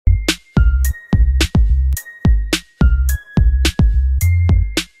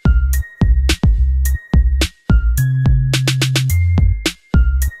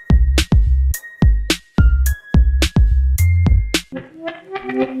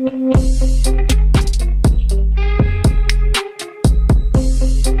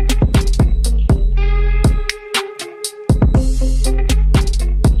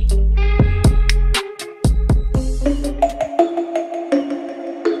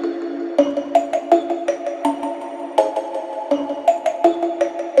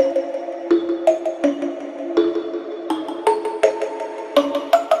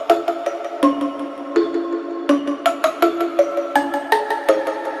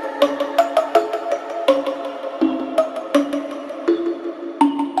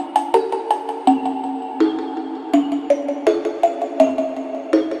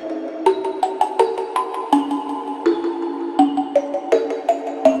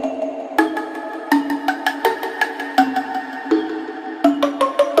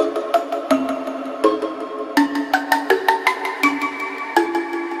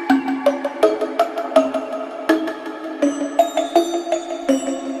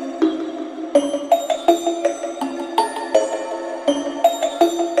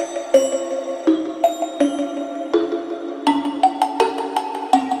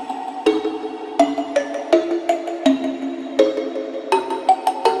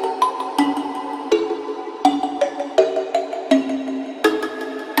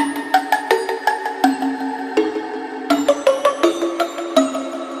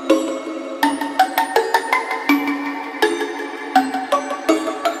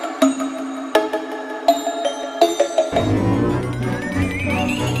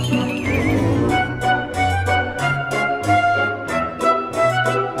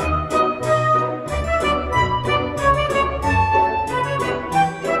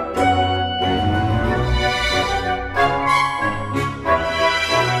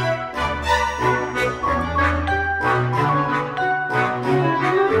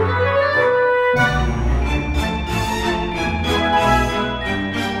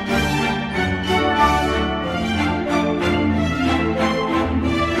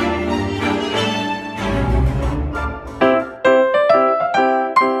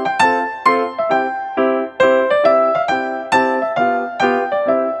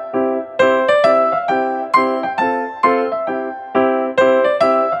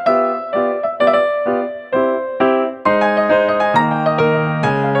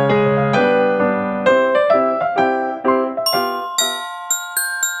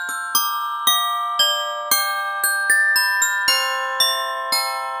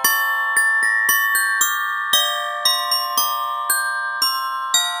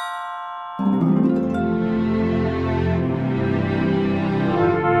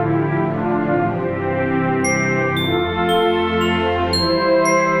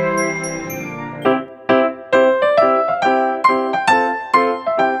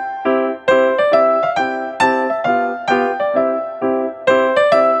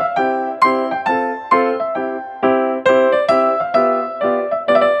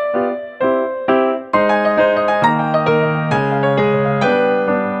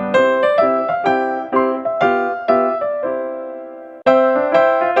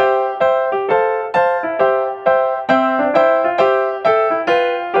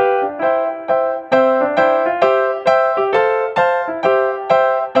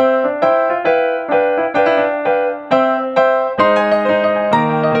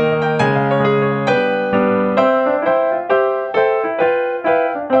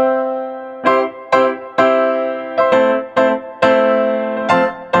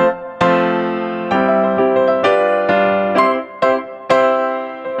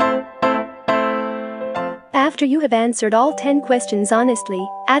After you have answered all 10 questions honestly,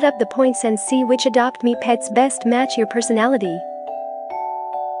 add up the points and see which Adopt Me pets best match your personality.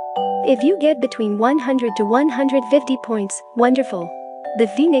 If you get between 100 to 150 points, wonderful. The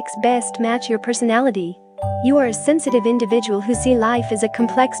Phoenix best match your personality. You are a sensitive individual who see life as a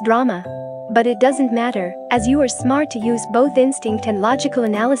complex drama. But it doesn't matter, as you are smart to use both instinct and logical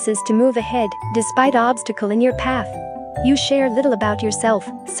analysis to move ahead, despite obstacle in your path. You share little about yourself,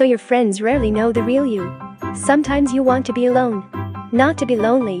 so your friends rarely know the real you. Sometimes you want to be alone. Not to be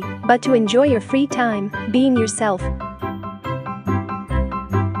lonely, but to enjoy your free time, being yourself.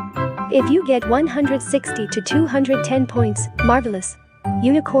 If you get 160 to 210 points, marvelous.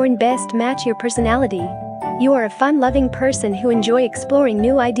 Unicorn best match your personality. You are a fun-loving person who enjoy exploring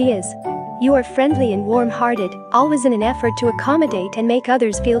new ideas. You are friendly and warm-hearted, always in an effort to accommodate and make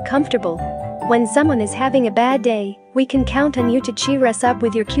others feel comfortable. When someone is having a bad day, we can count on you to cheer us up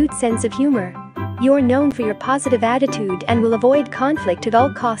with your cute sense of humor. You are known for your positive attitude and will avoid conflict at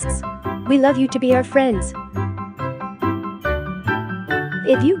all costs. We love you to be our friends.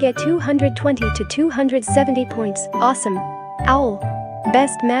 If you get 220 to 270 points, awesome. Owl.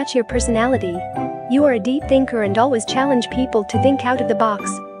 Best match your personality. You are a deep thinker and always challenge people to think out of the box.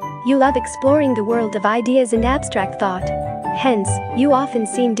 You love exploring the world of ideas and abstract thought. Hence, you often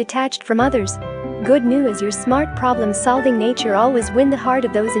seem detached from others. Good news, your smart problem-solving nature always win the heart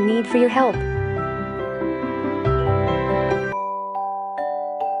of those in need for your help.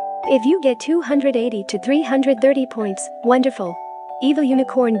 If you get 280 to 330 points, wonderful. Evil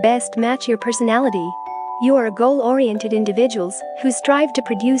Unicorn. Best match your personality. You are a goal-oriented individuals who strive to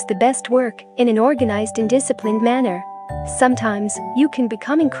produce the best work in an organized and disciplined manner. Sometimes, you can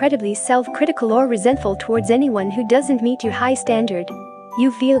become incredibly self-critical or resentful towards anyone who doesn't meet your high standard.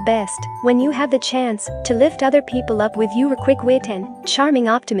 You feel best when you have the chance to lift other people up with your quick wit and charming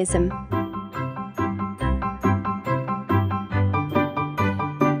optimism.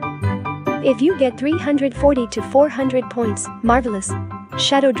 If you get 340 to 400 points, marvelous.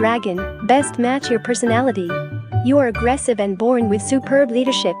 Shadow Dragon. Best match your personality. You are aggressive and born with superb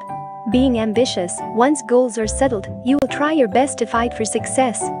leadership. Being ambitious, once goals are settled, you will try your best to fight for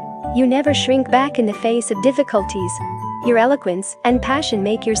success. You never shrink back in the face of difficulties. Your eloquence and passion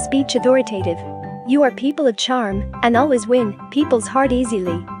make your speech authoritative. You are people of charm and always win people's heart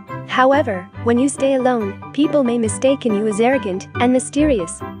easily. However, when you stay alone, people may mistaken you as arrogant and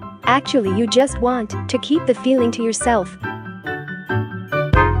mysterious. Actually, you just want to keep the feeling to yourself.